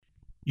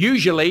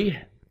Usually,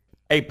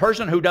 a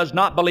person who does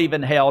not believe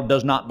in hell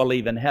does not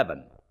believe in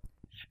heaven.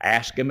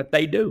 Ask them if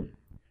they do.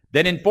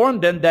 Then inform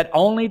them that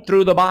only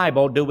through the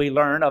Bible do we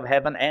learn of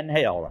heaven and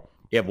hell.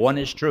 If one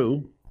is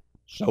true,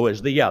 so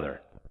is the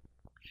other.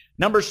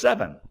 Number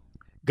 7,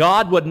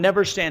 God would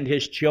never send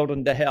His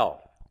children to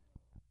hell.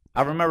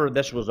 I remember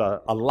this was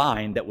a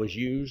line that was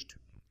used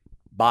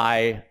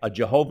by a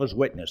Jehovah's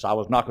Witness. I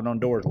was knocking on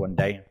doors one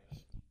day,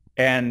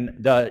 and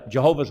the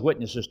Jehovah's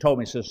Witnesses told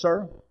me, says,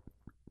 "Sir,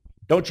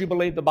 don't you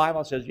believe the Bible?"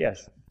 I says,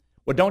 "Yes."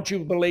 "Well, don't you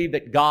believe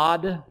that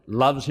God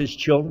loves His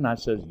children?" I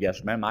says,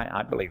 "Yes, ma'am,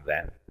 I believe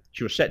that."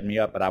 She was setting me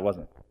up, but I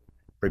wasn't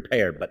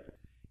prepared, but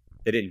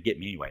they didn't get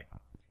me anyway.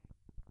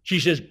 She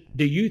says,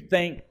 "Do you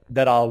think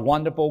that a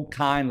wonderful,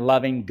 kind,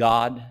 loving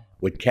God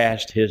would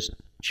cast His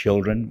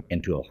children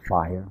into a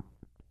fire?"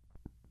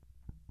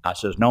 I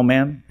says, "No,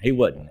 ma'am, He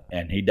wouldn't,"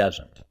 and He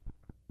doesn't.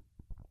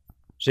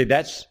 See,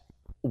 that's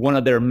one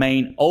of their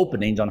main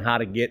openings on how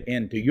to get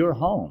into your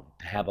home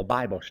to have a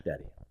Bible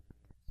study.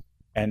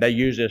 And they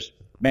use this,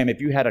 "Ma'am, if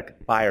you had a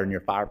fire in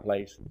your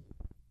fireplace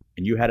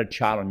and you had a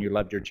child and you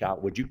loved your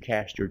child, would you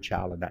cast your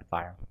child in that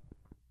fire?"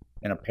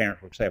 And a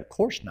parent would say, "Of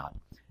course not."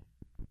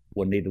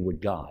 Well, neither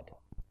would God.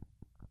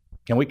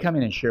 Can we come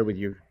in and share with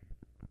you?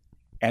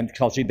 And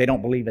because, see, they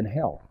don't believe in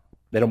hell.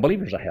 They don't believe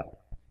there's a hell.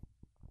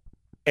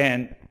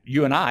 And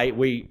you and I,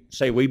 we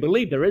say we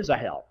believe there is a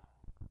hell.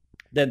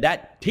 Then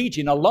that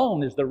teaching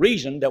alone is the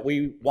reason that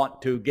we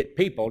want to get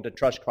people to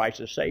trust Christ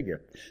as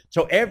Savior.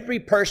 So every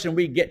person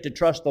we get to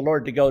trust the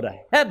Lord to go to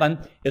heaven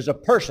is a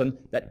person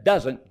that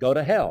doesn't go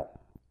to hell.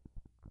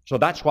 So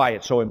that's why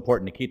it's so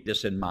important to keep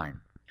this in mind.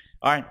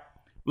 All right,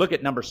 look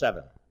at number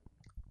 7,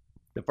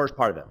 the first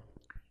part of it.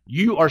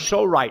 You are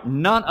so right.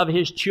 None of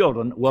His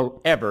children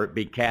will ever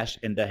be cast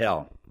into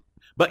hell.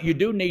 But you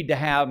do need to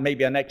have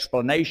maybe an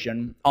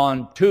explanation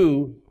on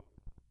 2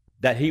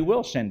 that He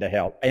will send to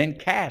hell and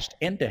cast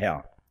into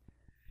hell.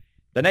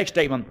 The next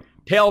statement,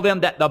 tell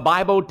them that the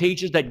Bible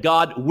teaches that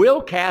God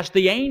will cast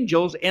the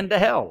angels into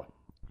hell.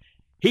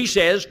 He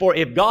says, "For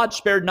if God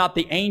spared not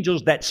the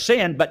angels that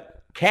sinned,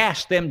 but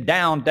cast them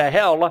down to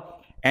hell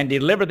and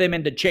delivered them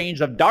into chains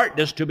of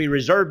darkness to be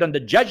reserved unto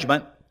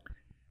judgment,"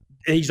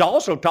 He's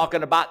also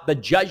talking about the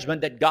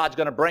judgment that God's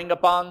going to bring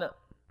upon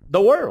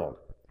the world.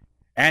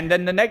 And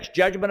then the next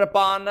judgment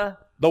upon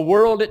the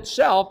world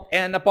itself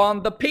and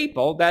upon the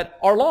people that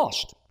are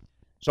lost.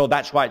 So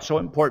that's why it's so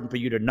important for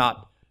you to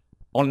not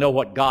only know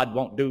what God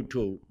won't do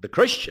to the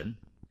Christian,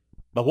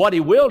 but what He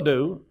will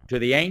do to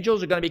the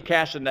angels are going to be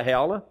cast into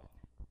hell,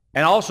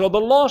 and also the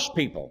lost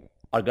people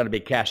are going to be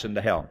cast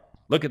into hell.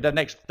 Look at the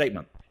next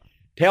statement.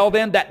 Tell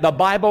them that the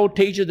Bible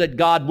teaches that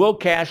God will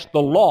cast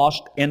the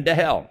lost into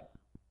hell.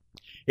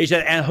 He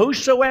said, "And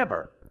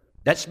whosoever,"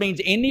 that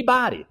means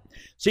anybody.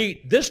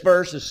 See, this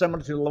verse is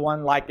similar to the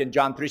one like in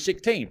John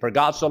 3:16. "For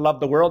God so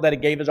loved the world that He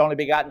gave His only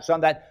begotten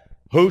Son, that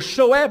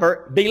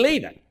whosoever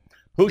believeth."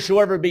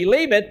 Whosoever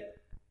believeth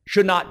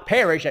should not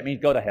perish, that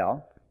means go to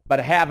hell, but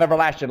have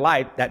everlasting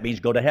life, that means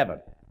go to heaven.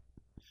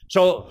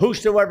 So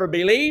whosoever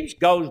believes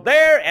goes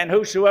there, and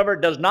whosoever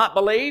does not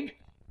believe,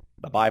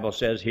 the Bible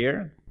says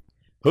here,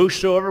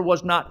 whosoever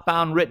was not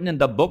found written in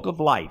the book of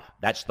life,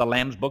 that's the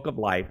Lamb's book of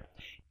life,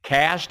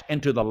 cast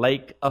into the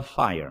lake of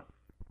fire.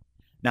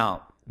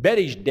 Now,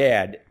 Betty's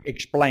dad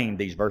explained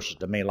these verses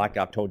to me like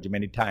I've told you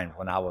many times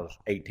when I was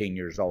 18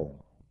 years old.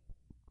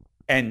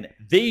 And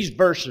these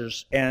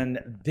verses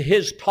and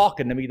his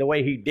talking to me the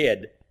way he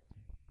did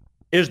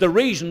is the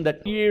reason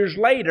that years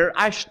later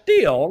I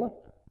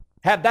still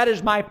have that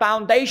as my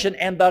foundation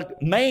and the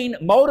main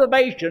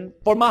motivation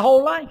for my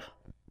whole life.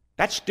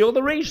 That's still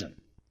the reason.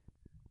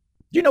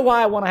 Do you know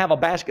why I want to have a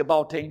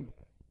basketball team?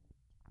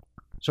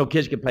 So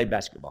kids can play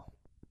basketball.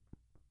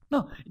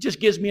 No, it just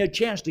gives me a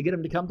chance to get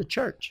them to come to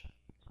church.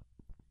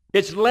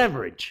 It's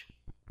leverage.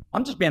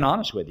 I'm just being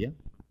honest with you.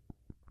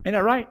 Ain't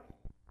that right?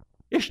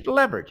 It's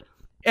leverage.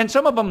 And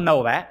some of them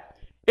know that.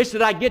 It's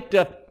that I get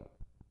to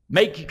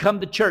make you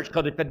come to church,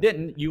 because if I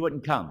didn't, you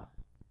wouldn't come.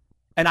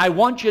 And I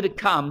want you to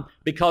come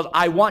because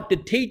I want to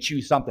teach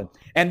you something.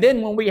 And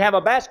then when we have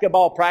a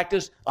basketball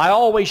practice, I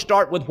always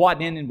start with what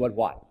and end with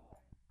what.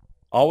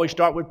 Always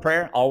start with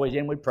prayer, always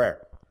end with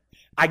prayer.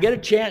 I get a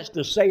chance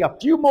to say a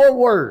few more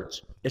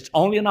words. It's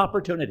only an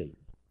opportunity.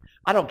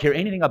 I don't care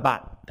anything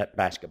about that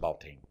basketball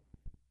team.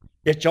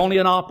 It's only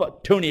an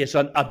opportunity. It's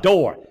a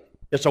door.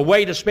 It's a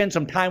way to spend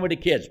some time with the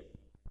kids.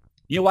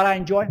 You know what I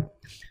enjoy?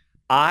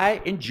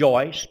 I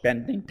enjoy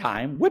spending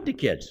time with the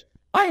kids.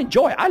 I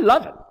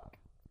love it.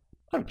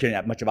 I don't care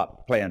that much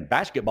about playing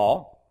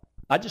basketball.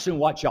 I just soon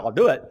watch y'all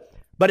do it.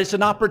 But it's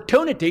an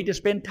opportunity to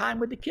spend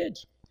time with the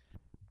kids.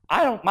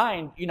 I don't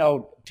mind,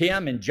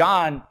 Tim and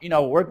John,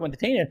 working with the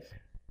teenagers.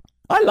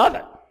 I love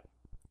it.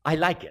 I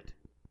like it.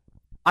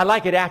 I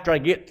like it after I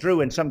get through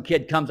and some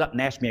kid comes up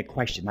and asks me a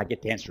question. I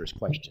get to answer his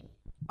question.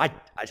 I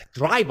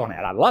thrive on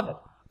that. I love it.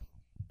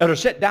 Or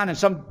sit down and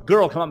some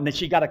girl come up and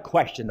she got a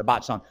question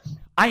about something.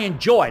 I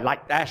enjoy,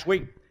 like last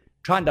week,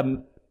 trying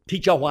to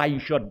teach her why you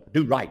should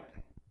do right.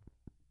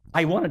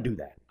 I want to do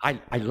that.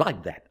 I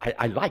like that.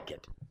 I like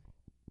it.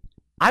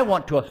 I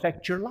want to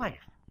affect your life.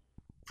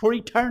 for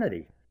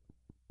eternity.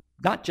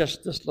 Not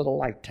just this little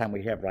lifetime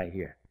we have right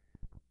here.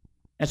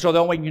 And so the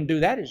only way you can do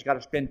that is you've got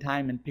to spend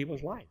time in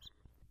people's lives.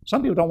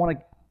 Some people don't want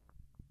to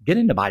get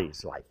into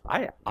anybody's life.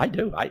 I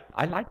do.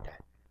 I like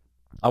that.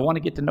 I want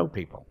to get to know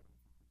people.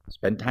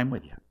 Spend time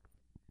with you.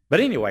 But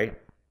anyway,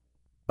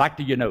 back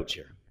to your notes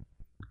here.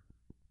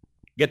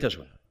 Get this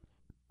one.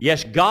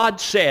 Yes,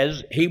 God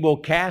says He will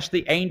cast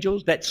the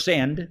angels that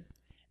sinned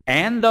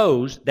and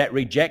those that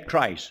reject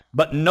Christ.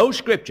 But no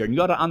Scripture, and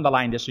you ought to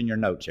underline this in your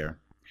notes here,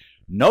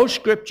 no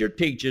Scripture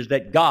teaches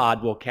that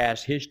God will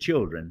cast His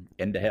children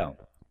into hell.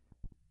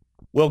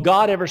 Will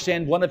God ever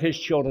send one of His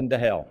children to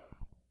hell?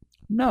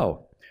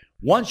 No.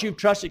 Once you've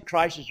trusted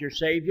Christ as your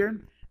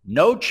Savior,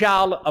 no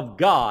child of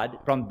God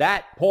from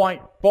that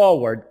point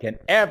forward can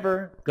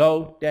ever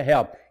go to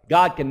hell.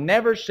 God can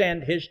never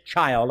send His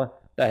child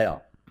to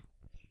hell.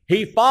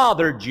 He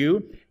fathered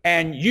you,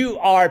 and you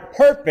are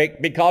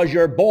perfect because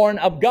you're born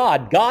of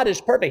God. God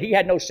is perfect. He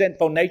had no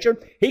sinful nature.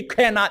 He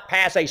cannot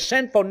pass a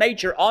sinful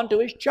nature onto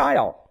His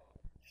child.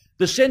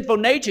 The sinful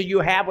nature you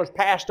have was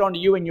passed on to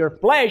you in your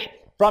flesh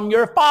from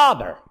your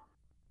father,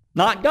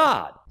 not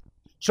God.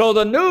 So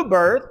the new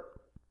birth,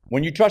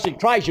 when you trusted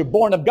Christ, you're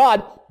born of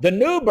God. The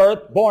new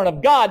birth, born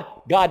of God,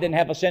 God didn't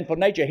have a sinful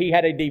nature. He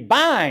had a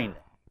divine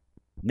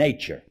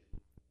nature.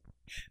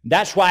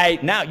 That's why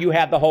now you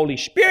have the Holy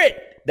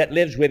Spirit that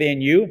lives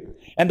within you.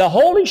 And the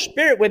Holy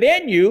Spirit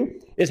within you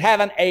is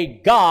having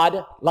a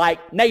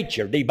God-like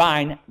nature,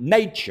 divine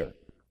nature.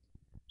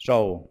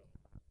 So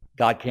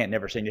God can't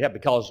never send you to hell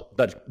because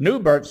the new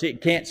birth, see,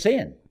 it can't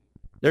sin.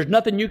 There's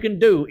nothing you can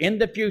do in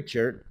the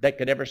future that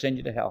could ever send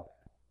you to hell.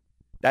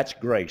 That's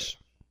grace.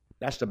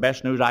 That's the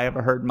best news I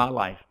ever heard in my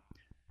life.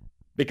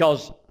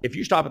 Because if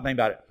you stop and think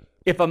about it,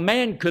 if a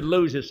man could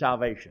lose his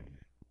salvation,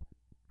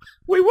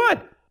 we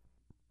would.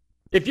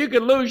 If you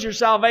could lose your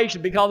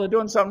salvation because of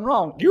doing something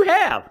wrong, you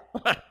have.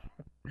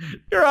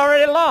 You're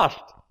already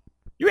lost.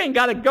 You ain't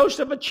got a ghost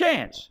of a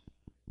chance.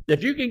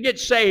 If you can get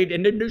saved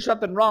and then do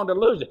something wrong to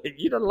lose it,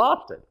 you'd have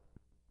lost it.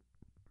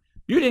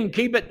 You didn't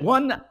keep it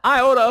one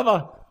iota of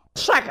a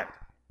second.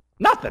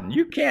 Nothing.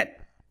 You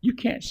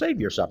can't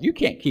save yourself. You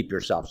can't keep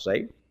yourself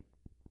saved.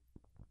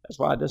 That's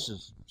why this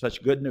is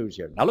such good news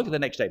here. Now look at the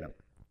next statement.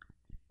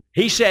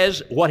 He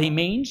says what He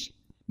means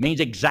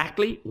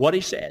exactly what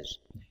He says.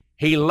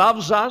 He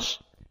loves us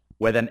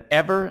with an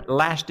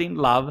everlasting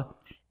love.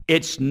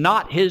 It's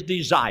not His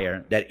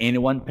desire that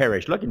anyone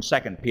perish. Look in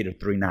 2 Peter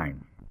 3:9.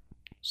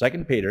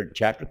 2 Peter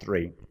chapter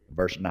 3,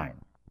 verse 9.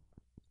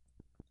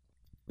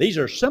 These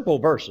are simple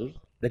verses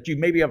that you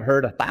maybe have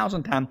heard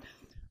 1,000 times,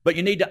 but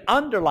you need to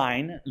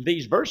underline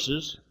these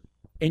verses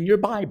in your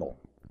Bible.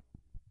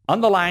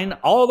 Underline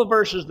all the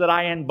verses that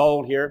I in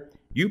bold here.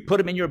 You put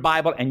them in your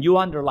Bible and you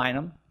underline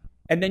them,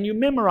 and then you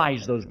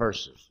memorize those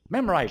verses.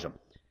 Memorize them.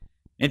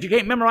 And if you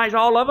can't memorize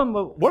all of them,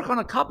 well, work on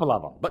a couple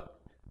of them. But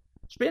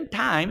spend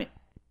time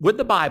with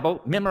the Bible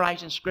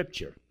memorizing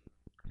Scripture.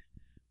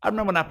 I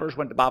remember when I first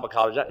went to Bible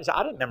college,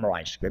 I didn't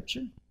memorize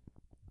Scripture.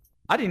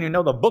 I didn't even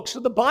know the books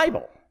of the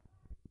Bible.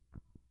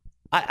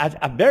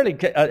 I barely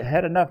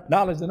had enough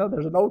knowledge to know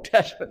there's an Old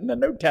Testament and a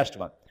New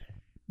Testament.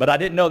 But I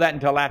didn't know that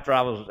until after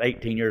I was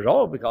 18 years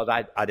old because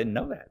I didn't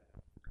know that.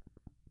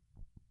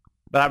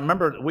 But I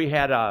remember we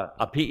had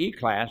a PE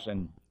class,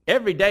 and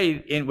every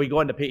day we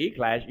go into PE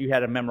class, you had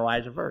to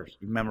memorize a verse.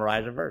 You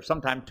memorize a verse,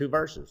 sometimes 2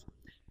 verses.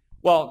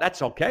 Well,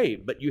 that's okay,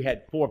 but you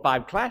had 4 or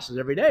 5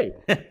 every day.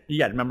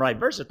 You had to memorize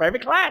verses for every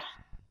class.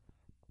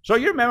 So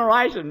you're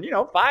memorizing,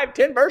 5,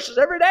 10 verses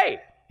every day.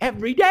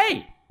 Every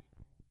day.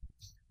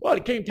 Well,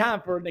 it came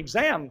time for an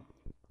exam,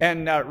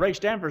 and Ray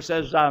Stanford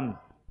says,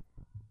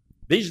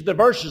 these are the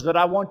verses that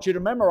I want you to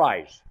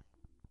memorize.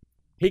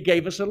 He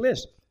gave us a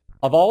list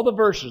of all the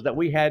verses that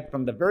we had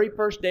from the very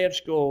first day of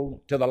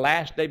school to the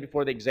last day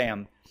before the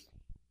exam.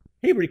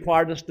 He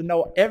required us to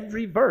know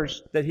every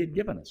verse that He had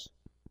given us.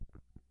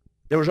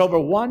 There was over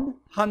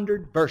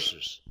 100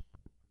 verses.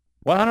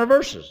 100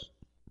 verses.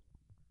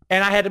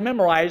 And I had to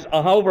memorize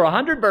over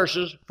 100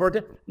 verses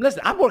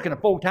listen, I'm working a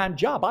full-time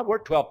job. I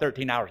work 12,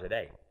 13 hours a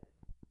day.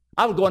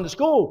 I was going to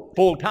school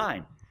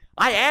full-time.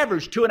 I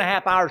averaged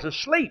 2.5 hours of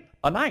sleep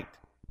a night.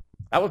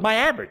 That was my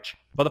average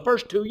for the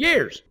first 2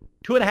 years.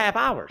 2.5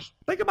 hours.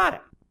 Think about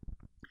it.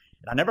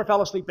 And I never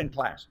fell asleep in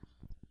class.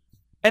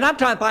 And I'm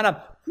trying to find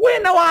out,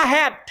 when do I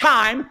have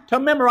time to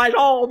memorize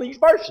all these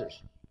verses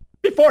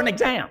before an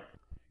exam?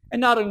 And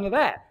not only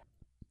that,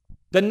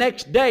 the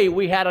next day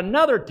we had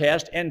another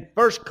test in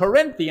 1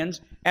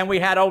 Corinthians, and we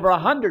had over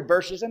 100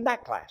 verses in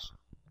that class.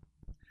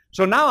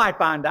 So now I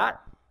find out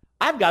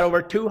I've got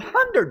over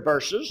 200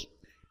 verses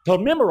to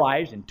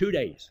memorize in 2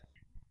 days.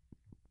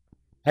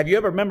 Have you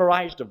ever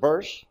memorized a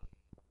verse?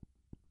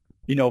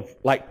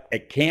 Like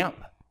at camp,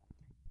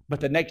 but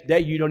the next day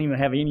you don't even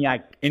have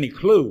any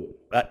clue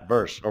that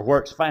verse or where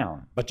it's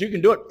found. But you can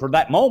do it for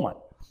that moment.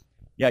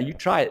 Yeah, you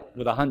try it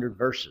with 100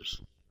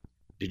 verses.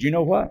 Did you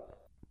know what?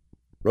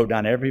 Wrote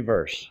down every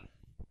verse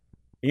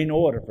in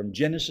order from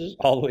Genesis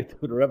all the way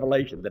through to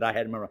Revelation that I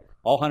had to memorize,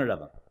 all 100 of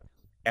them.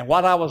 And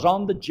while I was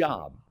on the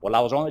job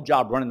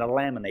running a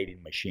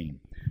laminating machine,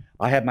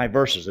 I had my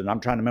verses, and I'm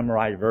trying to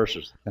memorize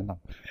verses. And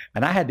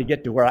I had to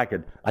get to where I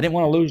didn't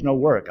want to lose no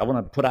work. I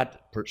want to put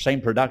out the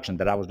same production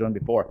that I was doing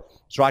before.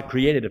 So I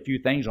created a few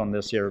things on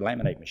this here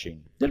laminate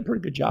machine. Did a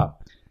pretty good job.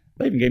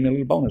 They even gave me a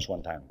little bonus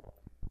one time.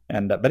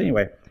 But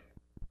anyway,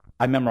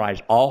 I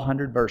memorized all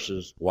 100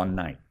 verses one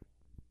night.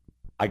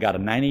 I got a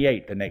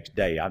 98 the next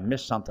day. I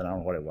missed something. I don't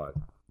know what it was.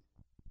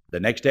 The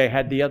next day I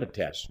had the other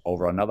test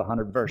over another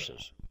 100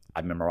 verses.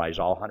 I memorized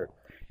all 100.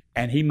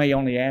 And he may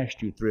only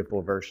ask you 3 or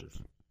 4 verses.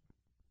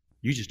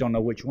 You just don't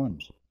know which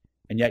ones.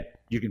 And yet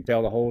you can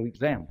fail the whole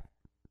exam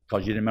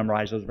because you didn't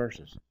memorize those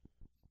verses.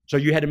 So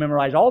you had to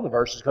memorize all the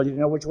verses because you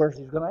didn't know which verse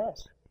he was going to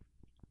ask.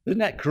 Isn't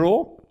that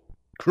cruel?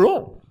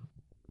 Cruel.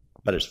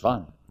 But it's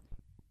fun.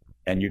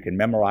 And you can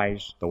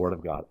memorize the Word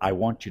of God. I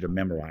want you to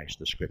memorize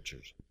the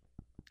Scriptures.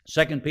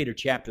 2 Peter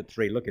chapter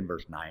 3, look in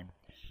verse 9.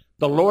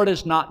 The Lord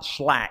is not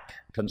slack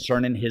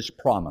concerning His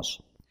promise,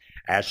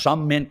 as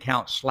some men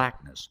count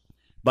slackness,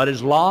 but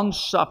is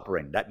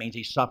long-suffering. That means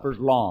He suffers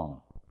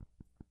long.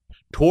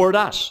 Toward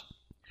us,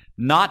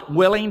 not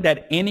willing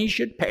that any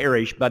should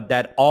perish, but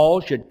that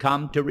all should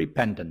come to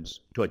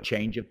repentance, to a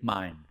change of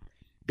mind.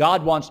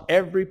 God wants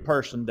every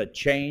person to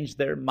change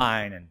their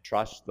mind and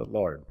trust the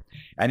Lord.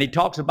 And He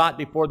talks about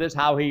before this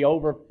how He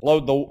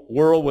overflowed the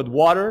world with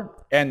water,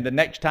 and the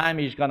next time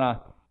He's going to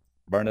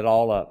burn it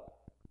all up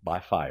by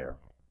fire.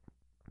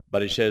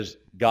 But He says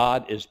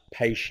God is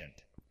patient.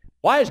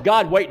 Why is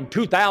God waiting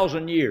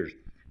 2,000 years?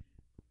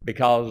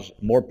 Because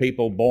more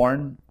people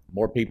born,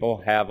 more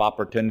people have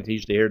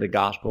opportunities to hear the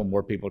gospel,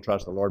 more people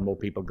trust the Lord, more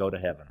people go to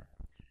heaven.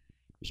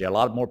 You see, a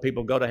lot more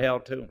people go to hell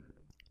too.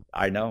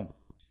 I know.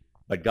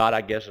 But God,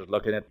 I guess, is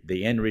looking at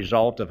the end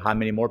result of how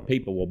many more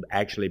people will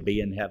actually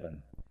be in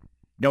heaven.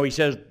 No, He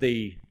says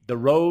the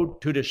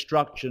road to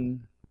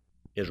destruction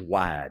is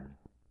wide.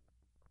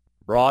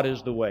 Broad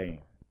is the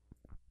way.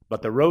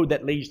 But the road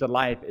that leads to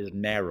life is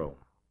narrow.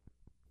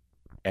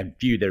 And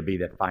few there be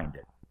that find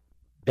it.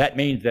 That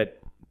means that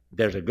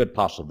there's a good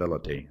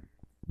possibility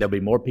there'll be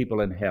more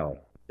people in hell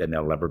than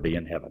there'll ever be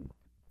in heaven.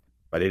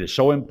 But it is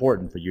so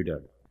important for you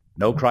to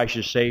know Christ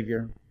as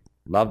Savior,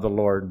 love the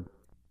Lord,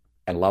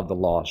 and love the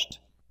lost,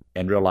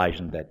 and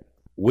realizing that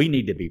we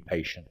need to be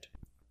patient,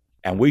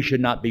 and we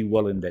should not be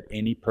willing that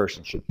any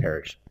person should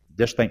perish.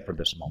 Just think for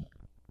this moment.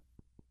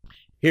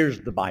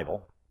 Here's the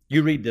Bible.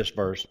 You read this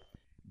verse.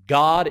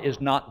 God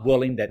is not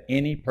willing that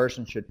any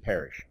person should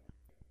perish.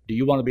 Do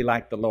you want to be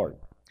like the Lord?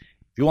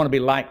 If you want to be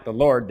like the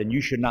Lord, then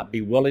you should not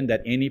be willing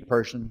that any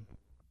person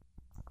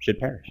should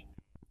perish.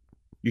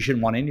 You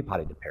shouldn't want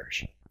anybody to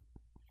perish.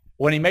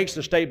 When he makes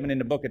the statement in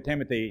the book of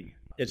Timothy,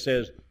 it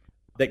says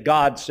that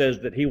God says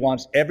that He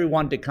wants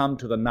everyone to come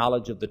to the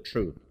knowledge of the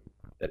truth,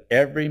 that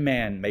every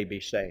man may be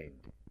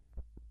saved.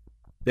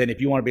 Then if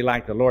you want to be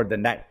like the Lord,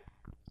 then that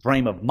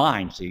frame of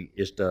mind, see,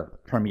 is to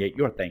permeate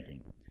your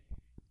thinking.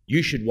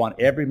 You should want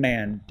every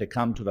man to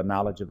come to the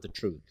knowledge of the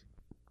truth.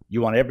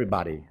 You want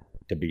everybody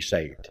to be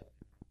saved.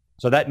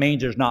 So that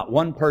means there's not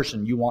one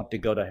person you want to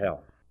go to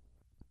hell.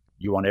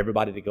 You want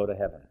everybody to go to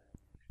heaven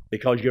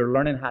because you're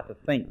learning how to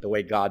think the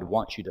way God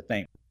wants you to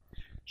think.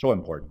 So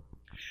important.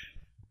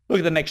 Look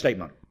at the next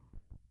statement.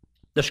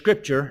 The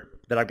scripture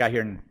that I've got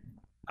here in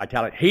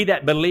italic, he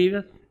that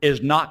believeth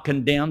is not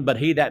condemned, but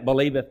he that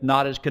believeth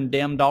not is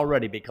condemned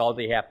already because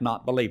he hath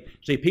not believed.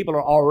 See, people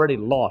are already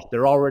lost.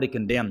 They're already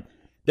condemned.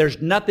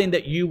 There's nothing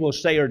that you will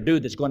say or do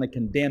that's going to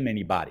condemn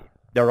anybody.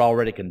 They're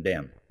already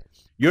condemned.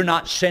 You're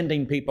not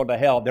sending people to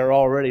hell. They're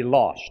already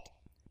lost.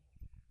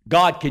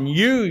 God can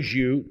use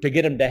you to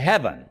get them to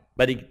heaven,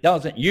 but He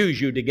doesn't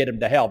use you to get them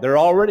to hell. They're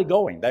already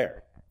going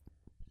there.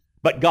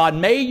 But God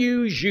may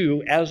use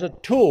you as a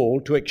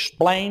tool to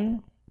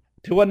explain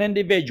to an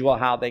individual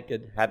how they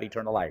could have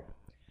eternal life.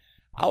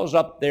 I was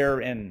up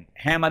there in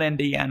Hammond,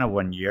 Indiana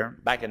one year,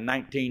 back in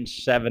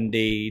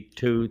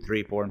 1972,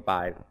 3, 4, and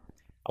 5.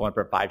 I went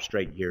for 5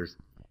 straight years.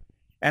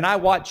 And I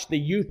watched the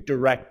youth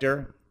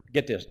director,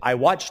 get this, I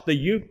watched the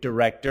youth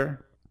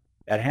director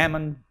at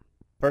Hammond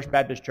First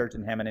Baptist Church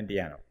in Hammond,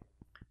 Indiana.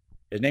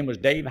 His name was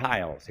Dave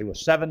Hiles. He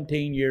was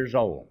 17 years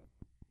old.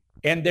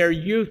 In their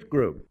youth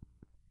group,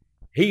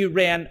 he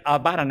ran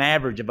about an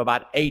average of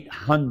about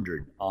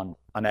 800 on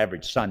an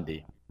average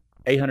Sunday,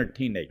 800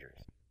 teenagers.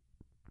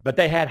 But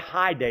they had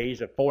high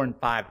days of 4,000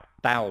 and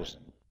 5,000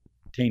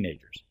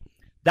 teenagers.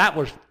 That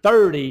was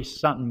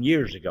 30-something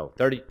years ago,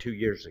 32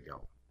 years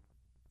ago.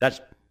 That's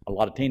a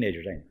lot of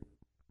teenagers, ain't it?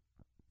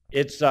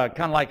 It's kind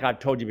of like I've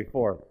told you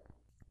before.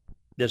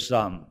 This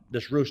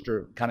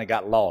rooster kind of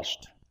got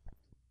lost.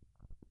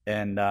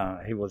 And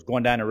he was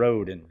going down the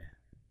road, and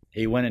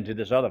he went into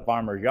this other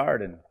farmer's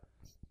yard, and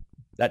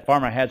that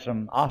farmer had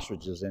some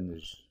ostriches in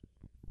his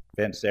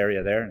fence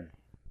area there.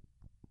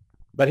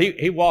 But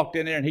he walked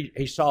in there, and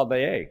he saw the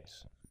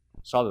eggs.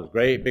 Saw those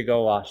great big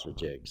old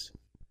ostrich eggs.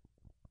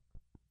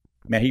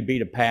 Man, he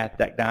beat a path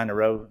back down the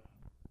road.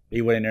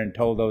 He went in there and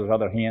told those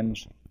other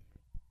hens.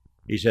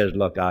 He says,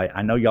 look,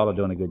 I know y'all are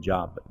doing a good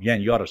job, but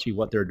again, you ought to see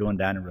what they're doing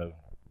down the road.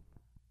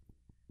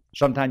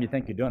 Sometimes you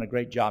think you're doing a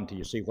great job until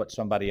you see what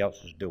somebody else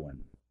is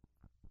doing.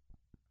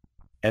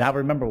 And I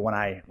remember when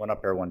I went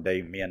up there one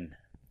day, me and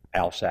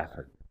Al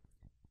Safford,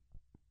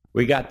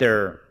 we got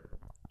there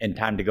in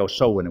time to go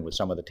soul winning with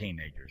some of the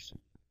teenagers.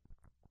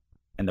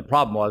 And the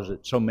problem was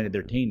that so many of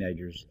their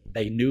teenagers,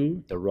 they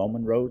knew the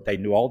Roman road, they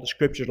knew all the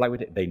scriptures like we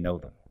did, they know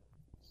them.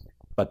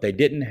 But they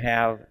didn't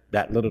have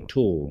that little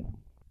tool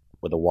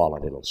with a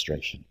wallet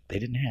illustration. They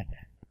didn't have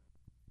that.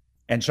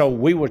 And so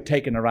we were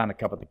taking around a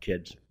couple of the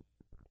kids,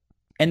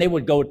 and they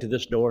would go to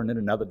this door and then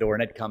another door,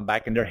 and they'd come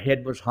back, and their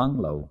head was hung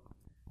low.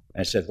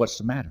 And I said, what's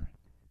the matter?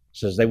 He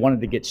says they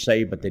wanted to get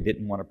saved, but they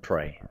didn't want to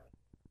pray.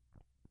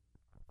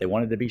 They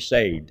wanted to be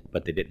saved,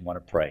 but they didn't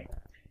want to pray.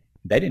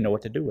 They didn't know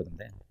what to do with them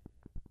then,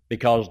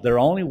 because their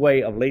only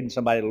way of leading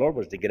somebody to the Lord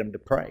was to get them to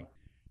pray.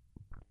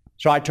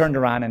 So I turned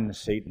around in the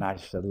seat and I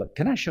said, look,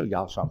 can I show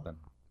y'all something?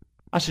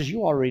 I says,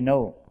 you already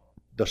know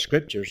the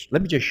scriptures.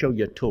 Let me just show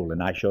you a tool.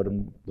 And I showed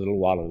him a little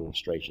wallet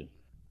illustration.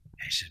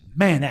 And he said,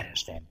 man, that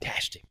is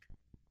fantastic.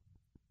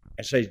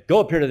 I said,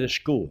 go up here to this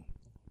school.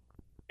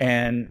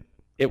 And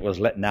it was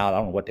letting out. I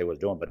don't know what they was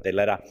doing, but they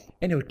let out.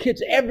 And there were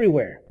kids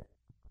everywhere.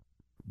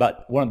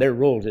 But one of their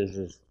rules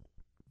is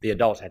the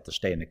adults have to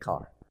stay in the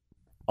car.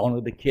 Only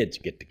the kids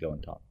get to go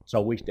and talk.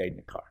 So we stayed in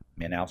the car,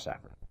 me and Al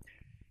Safford.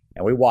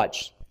 And we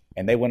watched.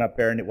 And they went up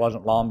there, and it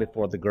wasn't long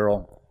before the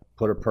girl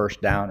put her purse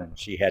down, and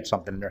she had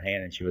something in her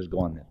hand, and she was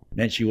going there. And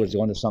then she was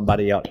going to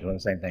somebody else doing the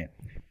same thing.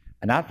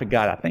 And I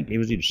forgot, I think it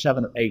was either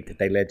 7 or 8 that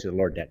they led to the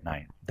Lord that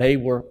night. They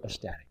were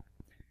ecstatic.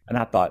 And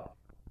I thought,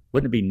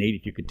 wouldn't it be neat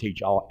if you could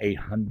teach all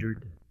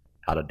 800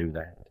 how to do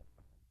that?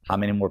 How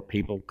many more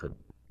people could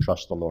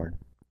trust the Lord?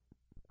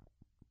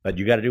 But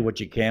you got to do what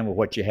you can with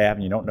what you have,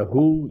 and you don't know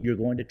who you're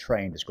going to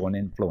train that's going to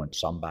influence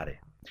somebody.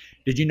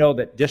 Did you know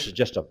that this is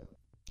just a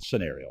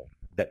scenario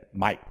that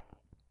might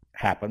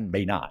happen,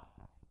 may not?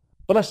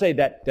 But let's say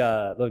that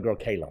little girl,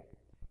 Kayla,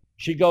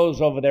 she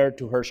goes over there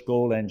to her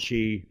school and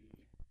she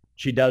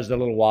does the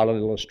little wallet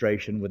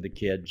illustration with the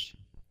kids.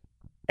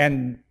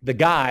 And the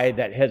guy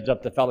that heads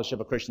up the Fellowship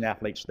of Christian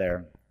Athletes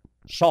there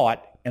saw it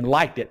and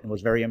liked it and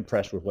was very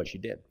impressed with what she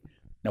did.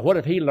 Now, what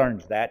if he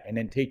learns that and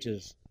then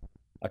teaches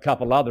a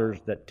couple others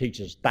that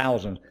teaches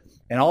thousands,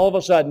 and all of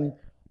a sudden,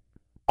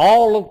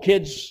 all of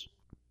kids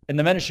in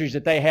the ministries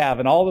that they have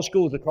and all the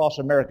schools across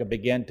America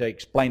begin to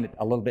explain it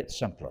a little bit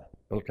simpler.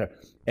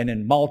 And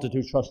then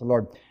multitudes trust the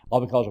Lord,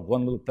 all because of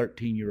one little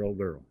 13-year-old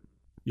girl.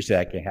 You say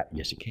that can't happen.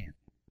 Yes, it can.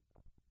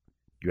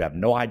 You have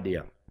no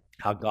idea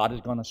how God is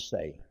going to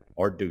say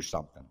or do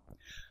something.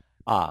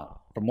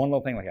 From one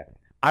little thing like that.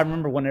 I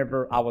remember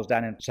whenever I was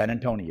down in San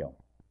Antonio,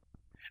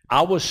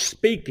 I was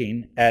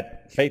speaking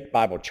at Faith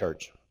Bible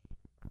Church,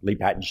 Lee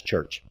Patton's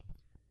church.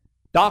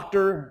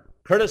 Dr.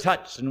 Curtis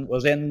Hudson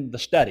was in the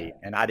study,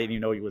 and I didn't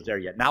even know he was there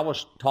yet. And I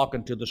was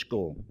talking to the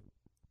school,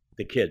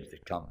 the kids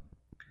that come.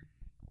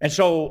 And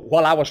so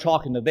while I was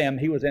talking to them,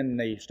 he was in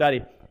the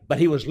study, but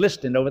he was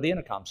listening over the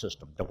intercom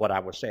system to what I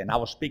was saying. I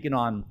was speaking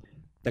on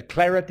the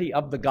clarity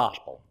of the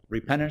gospel,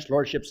 repentance,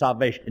 lordship,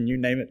 salvation, you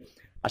name it.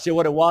 I said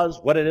what it was,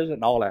 what it is,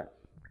 and all that.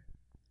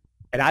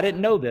 And I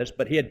didn't know this,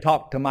 but he had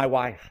talked to my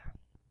wife,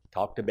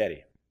 talked to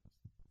Betty.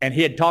 And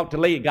he had talked to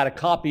Lee, got a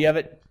copy of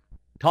it,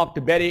 talked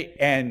to Betty,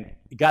 and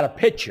got a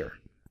picture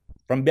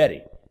from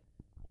Betty.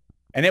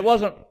 And it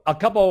wasn't a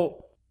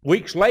couple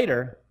weeks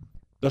later,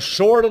 the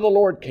sword of the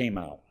Lord came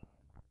out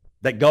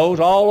that goes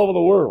all over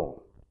the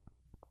world.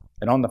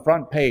 And on the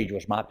front page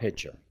was my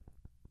picture.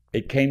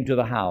 It came to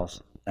the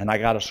house, and I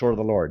got a sword of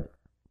the Lord.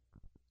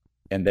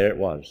 And there it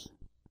was.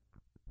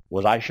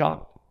 Was I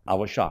shocked? I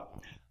was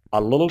shocked. A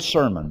little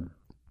sermon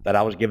that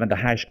I was giving to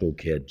high school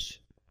kids,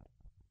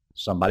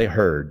 somebody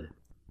heard,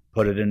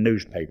 put it in a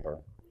newspaper,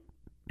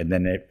 and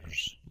then it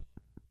was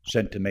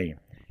sent to me.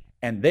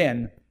 And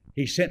then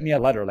he sent me a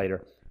letter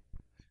later.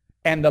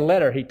 And the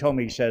letter, he told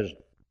me, he says,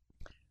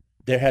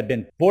 there had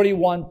been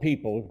 41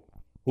 people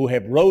who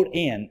have wrote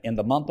in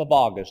the month of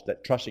August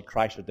that trusted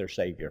Christ as their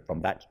Savior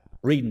from that,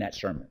 reading that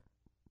sermon.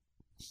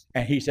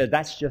 And he said,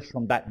 that's just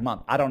from that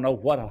month. I don't know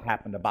what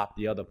happened about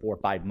the other 4 or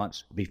 5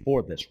 months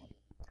before this one.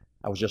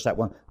 I was just that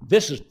one.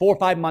 This is 4 or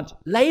 5 months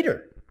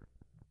later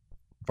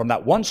from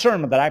that one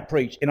sermon that I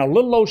preached in a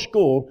little old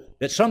school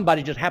that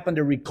somebody just happened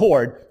to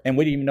record, and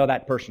we didn't even know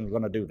that person was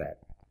going to do that.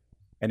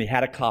 And he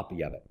had a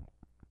copy of it.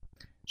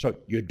 So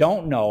you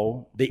don't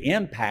know the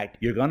impact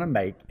you're going to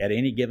make at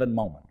any given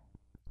moment.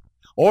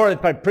 Or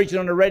if I preached it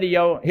on the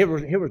radio, here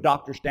was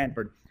Dr.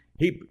 Stanford.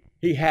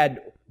 He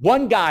had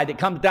one guy that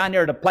comes down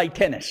there to play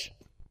tennis.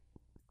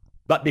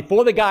 But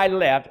before the guy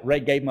left,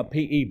 Ray gave him a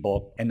PE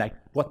book, and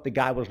what the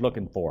guy was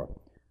looking for.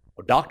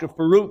 Well, Dr.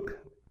 Farouk,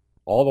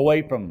 all the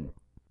way from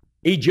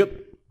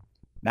Egypt,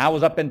 now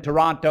was up in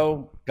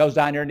Toronto, goes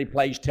down there and he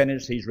plays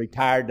tennis. He's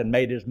retired and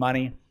made his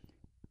money.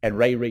 And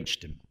Ray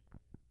reached him,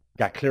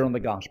 got clear on the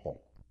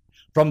gospel.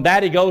 From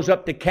that, he goes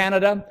up to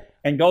Canada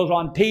and goes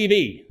on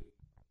TV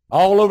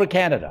all over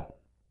Canada.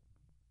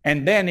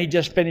 And then he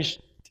just finished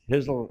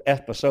his little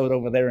episode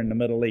over there in the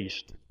Middle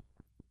East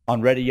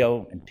on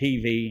radio and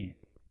TV,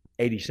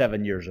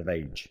 87 years of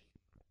age.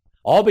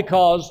 All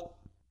because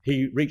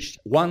he reached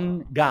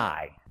one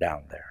guy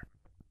down there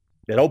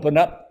that opened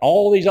up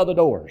all these other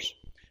doors.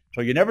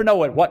 So you never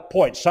know at what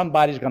point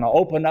somebody's going to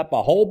open up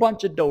a whole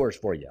bunch of doors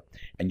for you,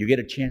 and you get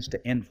a chance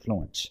to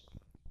influence.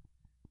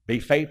 Be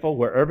faithful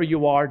wherever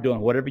you are,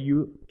 doing whatever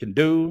you can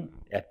do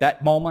at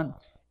that moment,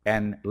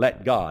 and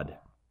let God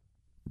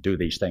do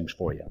these things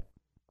for you.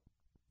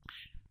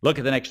 Look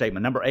at the next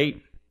statement, number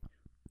 8.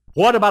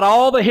 What about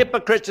all the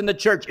hypocrites in the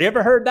church? You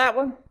ever heard that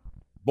one?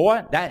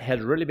 Boy, that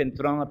has really been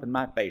thrown up in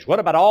my face. What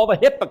about all the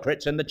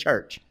hypocrites in the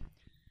church?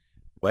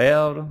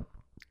 Well,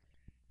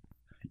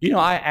 you know,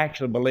 I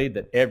actually believe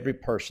that every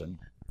person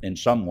in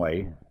some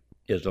way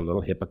is a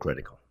little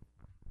hypocritical.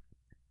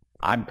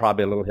 I'm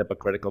probably a little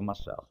hypocritical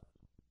myself.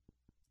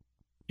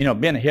 You know,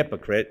 being a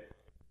hypocrite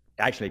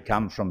actually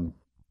comes from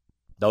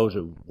those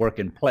who work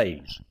in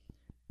plays.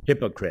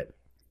 Hypocrite.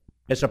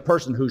 It's a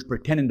person who's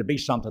pretending to be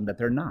something that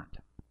they're not.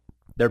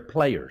 They're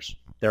players.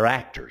 They're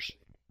actors.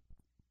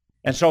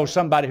 And so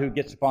somebody who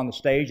gets up on the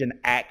stage and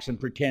acts and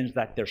pretends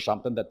that they're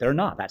something that they're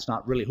not. That's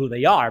not really who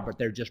they are, but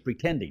they're just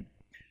pretending.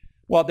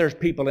 Well, there's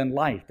people in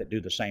life that do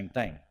the same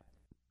thing.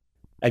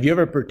 Have you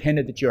ever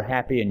pretended that you're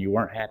happy and you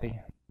weren't happy?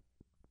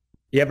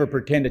 You ever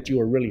pretend that you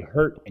were really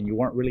hurt and you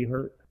weren't really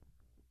hurt?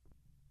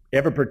 You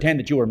ever pretend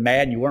that you were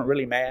mad and you weren't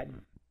really mad?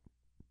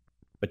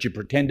 But you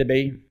pretend to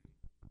be?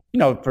 You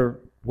know,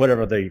 for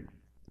whatever the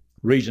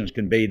reasons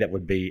can be that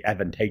would be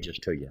advantageous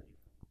to you.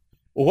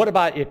 Well, what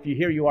about if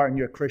here you are and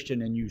you're a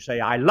Christian and you say,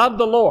 I love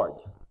the Lord.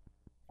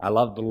 I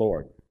love the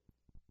Lord.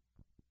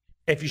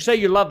 If you say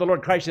you love the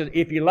Lord, Christ says,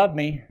 if you love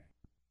me,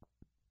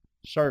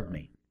 serve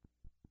me.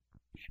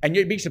 And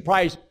you'd be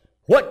surprised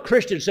what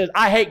Christian says,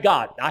 I hate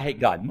God. I hate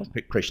God. Most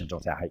Christians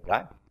don't say I hate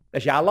God. They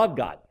say I love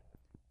God.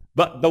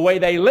 But the way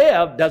they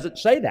live doesn't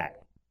say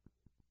that.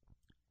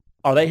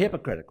 Are they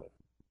hypocritical?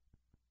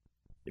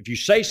 If you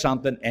say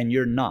something and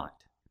you're not,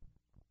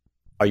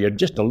 or you're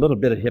just a little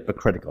bit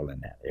hypocritical in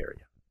that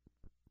area.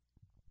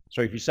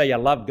 So if you say, I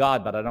love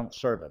God, but I don't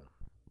serve Him.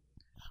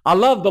 I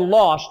love the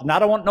lost, and I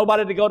don't want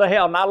nobody to go to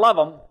hell, and I love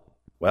them.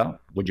 Well,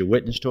 would you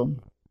witness to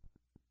them?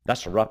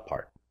 That's the rough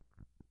part.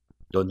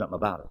 Doing nothing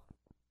about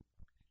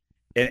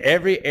it. In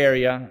every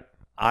area,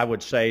 I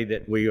would say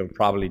that we are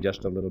probably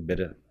just a little bit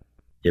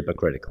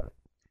hypocritical.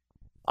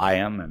 I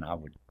am, and I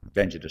would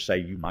venture to say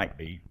you might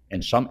be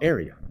in some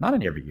area. Not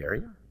in every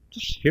area.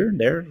 Just here and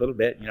there a little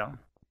bit, you know.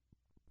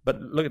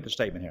 But look at the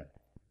statement here.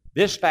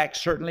 This fact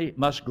certainly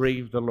must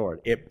grieve the Lord.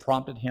 It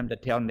prompted him to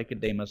tell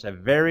Nicodemus, a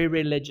very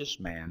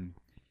religious man,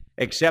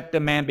 except a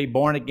man be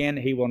born again,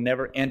 he will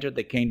never enter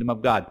the kingdom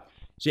of God.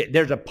 See,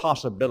 there's a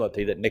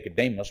possibility that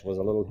Nicodemus was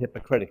a little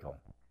hypocritical.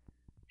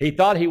 He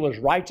thought he was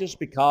righteous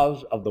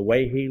because of the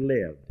way he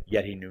lived,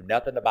 yet he knew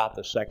nothing about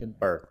the second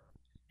birth.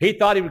 He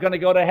thought he was going to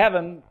go to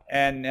heaven,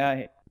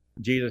 and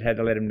Jesus had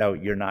to let him know,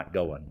 you're not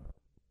going.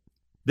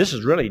 This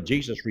is really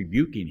Jesus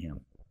rebuking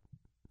him.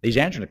 He's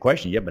answering the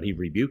question, yeah, but he's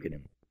rebuking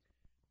him.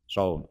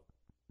 So,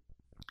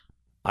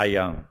 I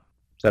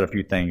said a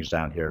few things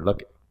down here.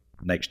 Look at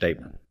the next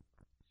statement.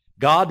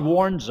 God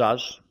warns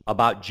us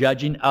about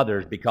judging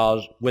others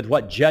because with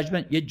what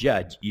judgment you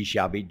judge, ye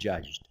shall be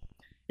judged.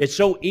 It's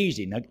so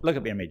easy. Now, look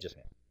at me just a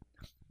minute.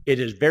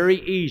 It is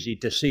very easy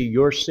to see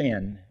your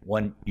sin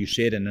when you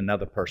see it in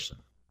another person.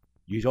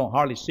 You don't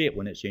hardly see it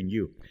when it's in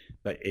you.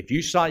 But if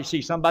you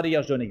see somebody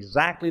else doing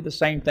exactly the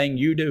same thing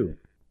you do,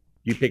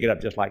 you pick it up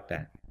just like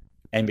that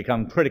and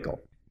become critical.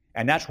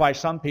 And that's why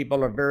some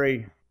people are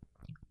very,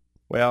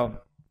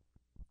 well,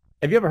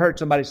 have you ever heard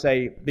somebody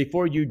say,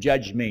 before you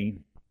judge me,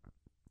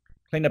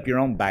 clean up your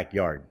own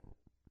backyard?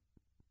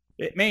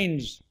 It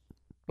means,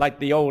 like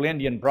the old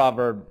Indian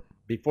proverb,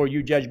 before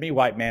you judge me,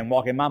 white man,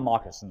 walk in my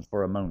moccasins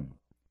for a moon.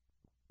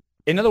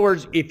 In other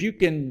words, if you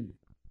can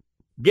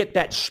get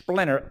that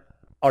splinter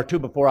or two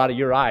before out of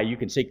your eye, you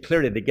can see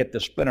clearly to get the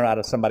splinter out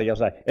of somebody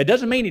else's eye. It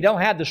doesn't mean you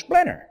don't have the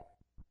splinter.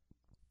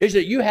 It's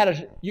that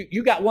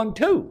you got one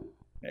too.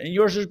 And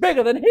yours is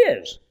bigger than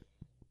his.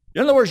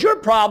 In other words, your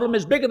problem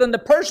is bigger than the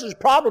person's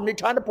problem you're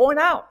trying to point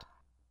out.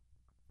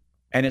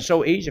 And it's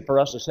so easy for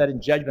us to set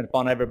in judgment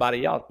upon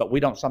everybody else, but we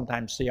don't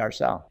sometimes see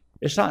ourselves.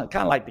 It's not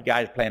kind of like the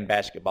guys playing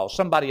basketball.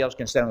 Somebody else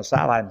can stand on the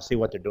sideline and see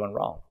what they're doing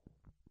wrong.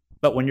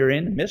 But when you're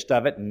in the midst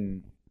of it,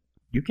 and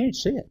you can't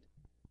see it.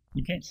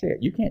 You can't see it.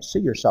 You can't see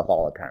yourself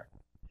all the time.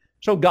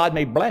 So God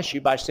may bless you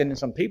by sending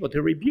some people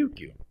to rebuke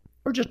you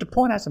or just to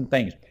point out some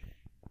things.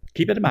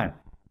 Keep it in mind.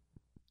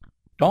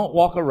 Don't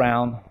walk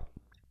around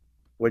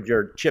with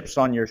your chips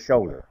on your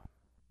shoulder.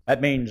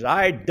 That means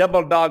I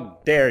double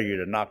dog dare you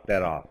to knock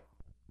that off.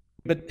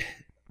 But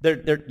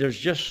there's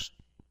just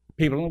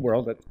people in the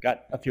world that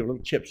got a few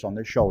little chips on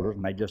their shoulders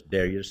and they just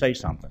dare you to say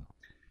something.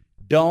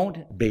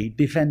 Don't be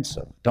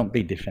defensive. Don't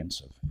be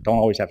defensive. Don't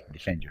always have to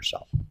defend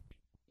yourself.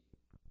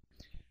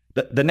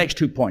 The next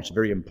 2 points are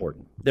very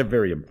important. They're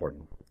very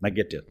important. Now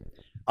get this.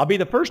 I'll be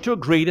the first to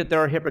agree that there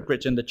are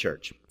hypocrites in the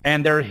church.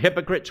 And there are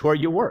hypocrites where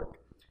you work.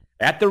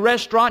 At the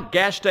restaurant,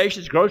 gas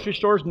stations, grocery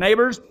stores,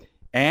 neighbors,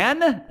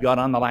 and, you ought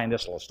to underline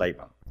this little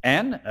statement,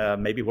 and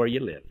maybe where you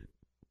live.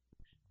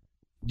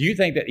 Do you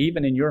think that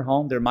even in your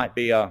home there might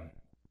be a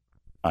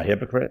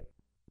hypocrite?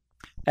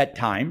 At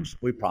times,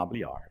 we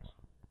probably are.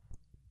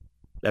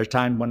 There's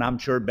times when I'm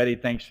sure Betty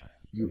thinks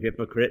You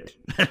hypocrite.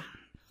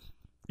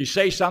 You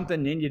say something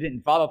and then you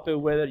didn't follow through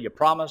with it. You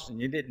promised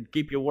and you didn't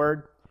keep your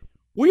word.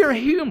 We are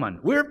human.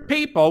 We're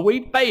people.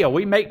 We fail.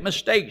 We make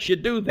mistakes. You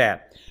do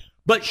that.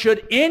 But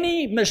should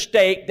any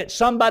mistake that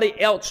somebody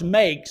else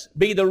makes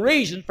be the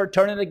reason for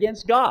turning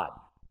against God?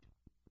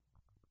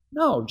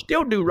 No,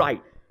 still do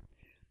right.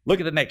 Look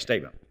at the next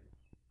statement.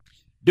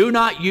 Do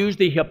not use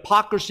the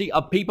hypocrisy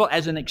of people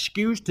as an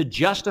excuse to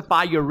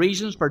justify your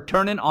reasons for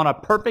turning on a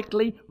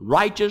perfectly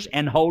righteous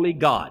and holy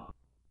God.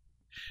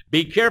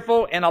 Be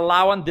careful in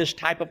allowing this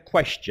type of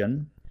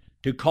question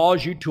to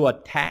cause you to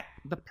attack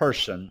the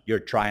person you're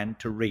trying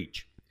to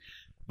reach.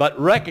 But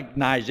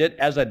recognize it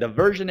as a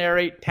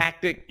diversionary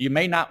tactic you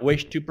may not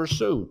wish to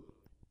pursue.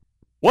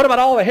 What about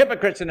all the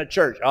hypocrites in the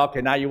church?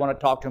 Okay, now you want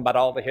to talk to them about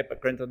all the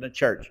hypocrites in the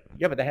church.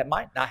 Yeah, but that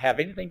might not have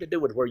anything to do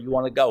with where you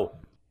want to go.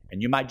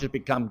 And you might just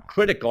become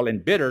critical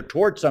and bitter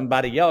towards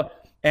somebody else.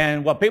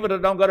 And well, people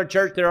that don't go to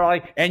church, they're all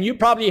like, and you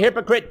probably a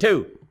hypocrite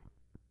too.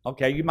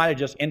 Okay, you might have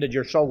just ended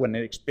your soul in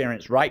an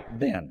experience right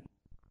then.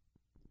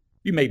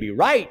 You may be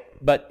right,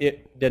 but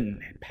it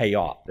didn't pay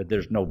off, that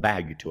there's no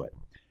value to it.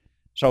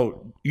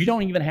 So you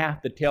don't even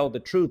have to tell the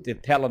truth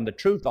if telling the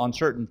truth on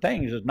certain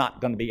things is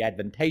not going to be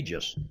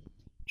advantageous.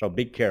 So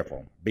be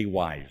careful, be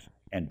wise,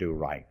 and do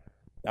right.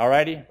 All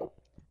righty?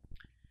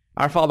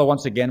 Our Father,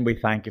 once again, we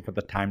thank you for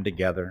the time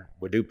together.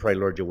 We do pray,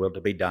 Lord, your will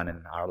to be done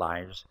in our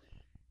lives.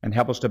 And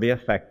help us to be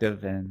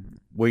effective. And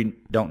we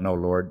don't know,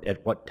 Lord,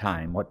 at what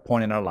time, what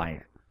point in our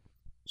life,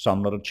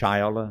 some little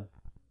child,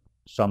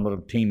 some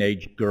little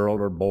teenage girl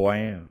or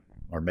boy,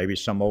 or maybe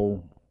some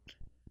old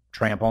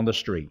tramp on the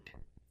street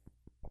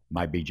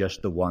might be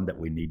just the one that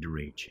we need to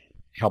reach.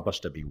 Help us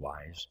to be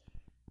wise,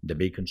 to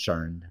be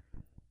concerned,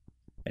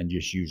 and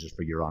just use us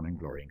for your honor and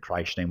glory. In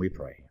Christ's name we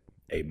pray.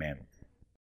 Amen.